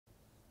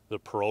the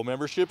Pro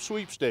Membership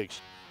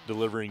Sweepstakes,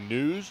 delivering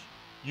news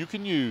you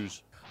can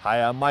use.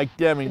 Hi, I'm Mike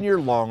Deming,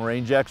 your long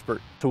range expert.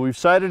 So we've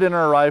sighted in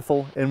our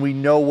rifle and we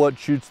know what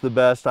shoots the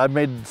best. I've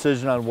made the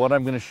decision on what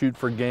I'm going to shoot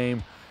for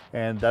game,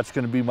 and that's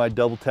going to be my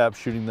double tap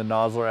shooting the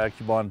Nosler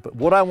AccuBond. But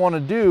what I want to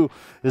do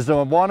is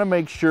I want to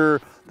make sure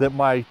that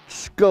my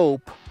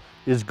scope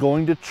is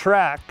going to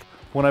track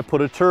when I put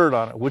a turret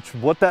on it, which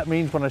what that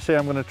means when I say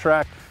I'm going to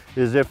track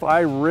is if I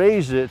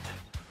raise it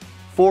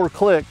 4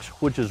 clicks,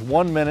 which is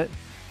 1 minute,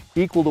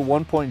 equal to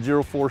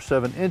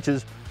 1.047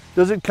 inches,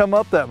 does it come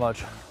up that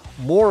much?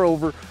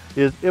 Moreover,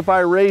 is if I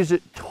raise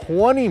it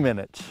 20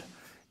 minutes,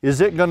 is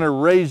it gonna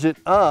raise it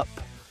up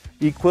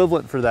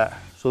equivalent for that?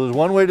 So there's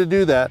one way to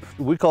do that.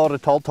 We call it a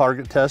tall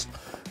target test,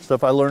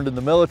 stuff I learned in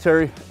the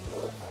military.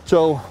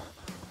 So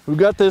we've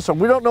got this, and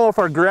we don't know if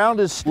our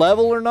ground is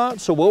level or not.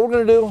 So what we're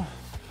gonna do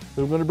is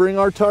we're gonna bring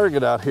our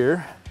target out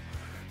here.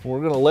 And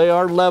we're gonna lay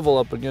our level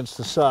up against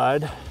the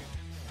side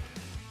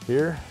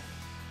here.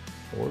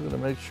 And we're gonna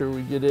make sure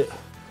we get it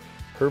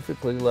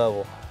perfectly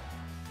level.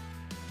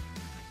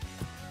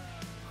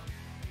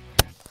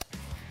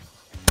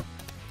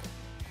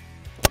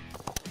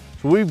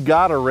 So we've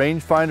got a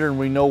rangefinder and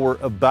we know we're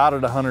about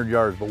at 100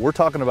 yards, but we're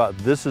talking about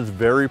this is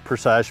very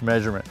precise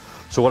measurement.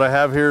 So what I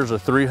have here is a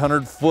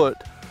 300-foot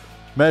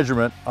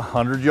measurement,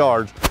 100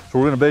 yards. So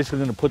we're basically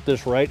gonna put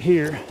this right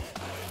here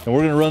and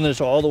we're gonna run this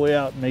all the way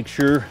out and make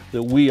sure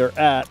that we are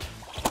at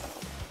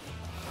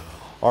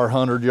our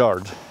 100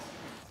 yards.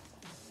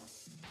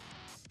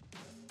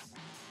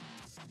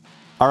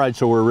 All right,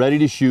 so we're ready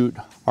to shoot.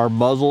 Our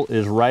muzzle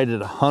is right at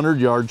 100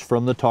 yards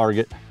from the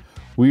target.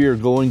 We are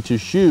going to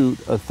shoot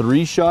a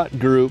 3-shot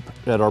group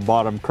at our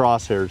bottom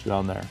crosshairs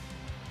down there.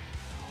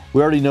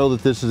 We already know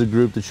that this is a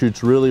group that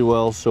shoots really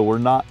well, so we're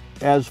not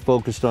as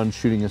focused on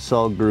shooting a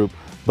solid group,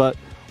 but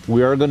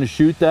we are gonna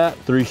shoot that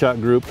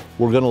 3-shot group.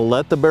 We're gonna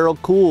let the barrel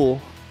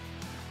cool.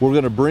 We're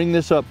gonna bring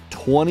this up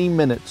 20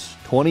 minutes,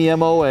 20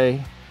 MOA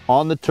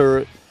on the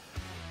turret,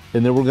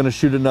 and then we're gonna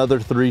shoot another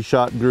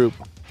 3-shot group.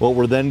 What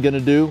we're then gonna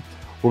do,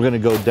 we're gonna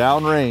go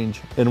downrange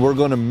and we're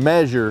gonna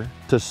measure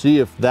to see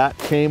if that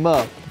came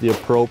up the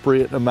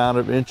appropriate amount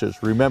of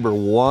inches. Remember,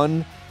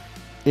 1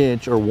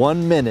 inch or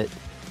 1 minute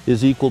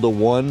is equal to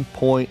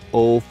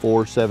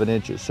 1.047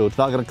 inches. So it's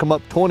not gonna come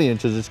up 20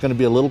 inches, it's gonna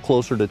be a little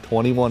closer to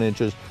 21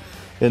 inches.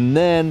 And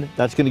then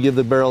that's gonna give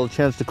the barrel a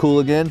chance to cool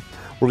again.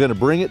 We're gonna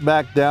bring it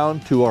back down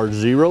to our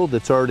 0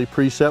 that's already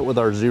preset with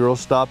our 0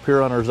 stop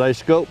here on our Zeiss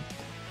scope.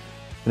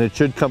 And it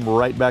should come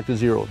right back to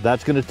 0.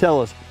 That's gonna tell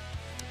us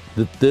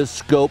that this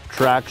scope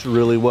tracks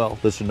really well.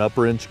 This is an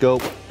upper end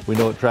scope. We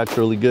know it tracks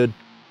really good.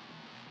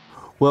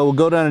 Well, we'll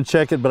go down and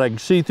check it, but I can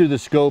see through the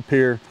scope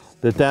here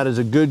that that is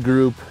a good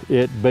group.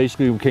 It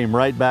basically came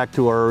right back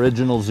to our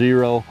original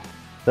 0.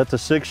 That's a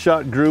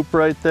 6-shot group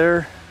right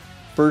there.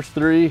 First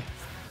 3,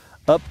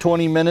 up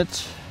 20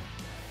 minutes,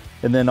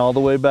 and then all the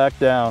way back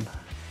down.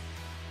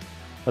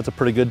 That's a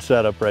pretty good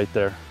setup right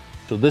there.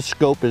 So this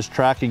scope is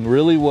tracking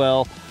really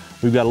well.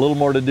 We've got a little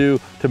more to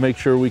do to make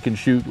sure we can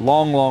shoot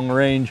long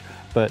range,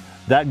 but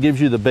that gives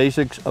you the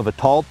basics of a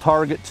tall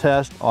target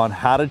test on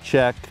how to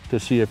check to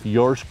see if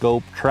your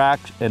scope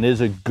tracks and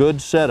is a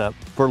good setup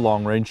for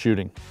long range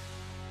shooting.